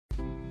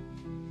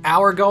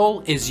Our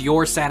goal is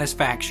your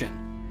satisfaction.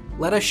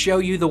 Let us show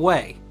you the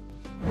way.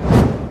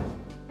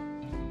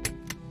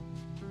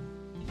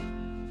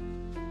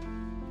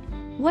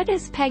 What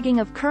is pegging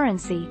of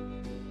currency?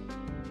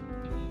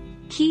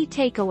 Key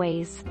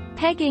takeaways.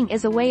 Pegging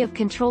is a way of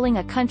controlling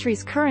a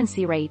country's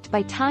currency rate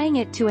by tying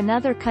it to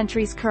another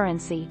country's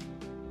currency.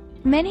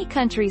 Many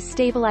countries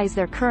stabilize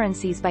their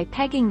currencies by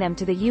pegging them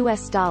to the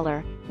US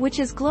dollar, which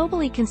is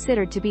globally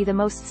considered to be the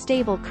most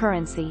stable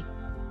currency.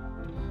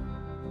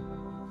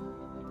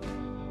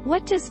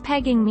 What does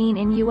pegging mean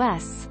in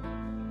US?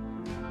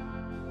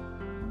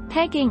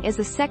 Pegging is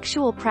a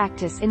sexual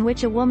practice in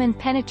which a woman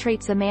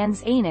penetrates a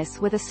man's anus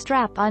with a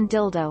strap-on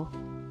dildo.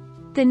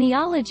 The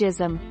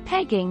neologism,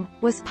 pegging,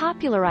 was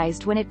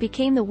popularized when it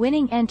became the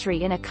winning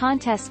entry in a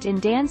contest in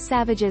Dan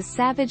Savage's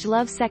Savage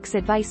Love Sex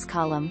Advice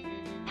column,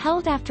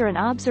 held after an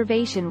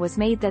observation was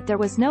made that there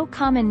was no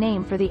common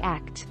name for the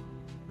act.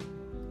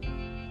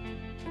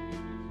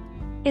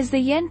 Is the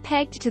yen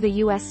pegged to the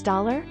US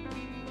dollar?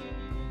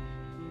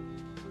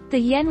 The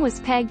yen was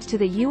pegged to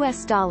the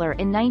US dollar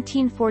in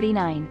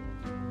 1949.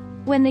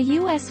 When the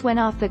US went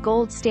off the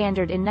gold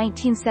standard in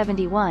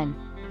 1971,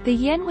 the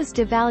yen was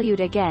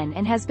devalued again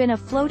and has been a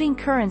floating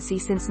currency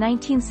since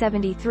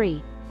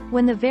 1973,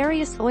 when the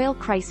various oil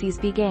crises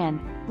began,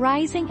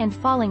 rising and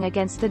falling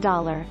against the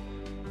dollar.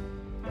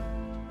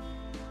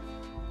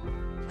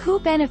 Who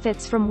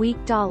benefits from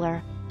weak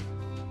dollar?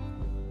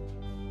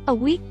 A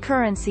weak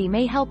currency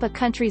may help a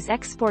country's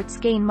exports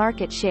gain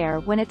market share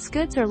when its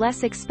goods are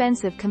less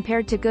expensive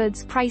compared to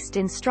goods priced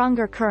in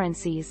stronger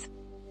currencies.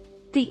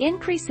 The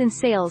increase in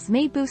sales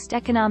may boost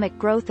economic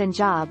growth and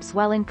jobs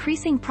while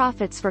increasing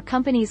profits for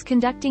companies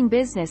conducting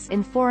business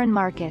in foreign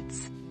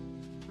markets.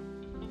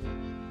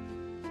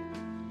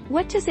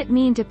 What does it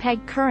mean to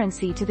peg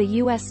currency to the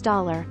US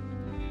dollar?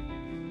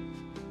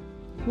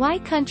 Why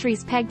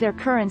countries peg their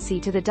currency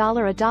to the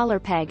dollar? A dollar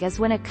peg is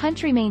when a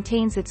country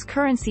maintains its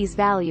currency's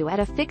value at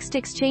a fixed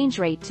exchange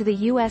rate to the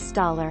US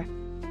dollar.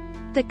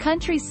 The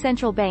country's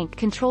central bank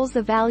controls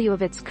the value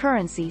of its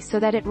currency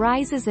so that it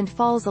rises and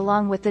falls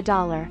along with the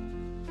dollar.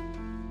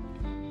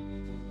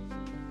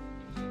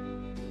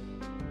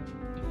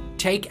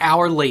 Take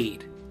our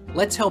lead.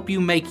 Let's help you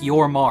make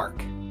your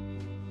mark.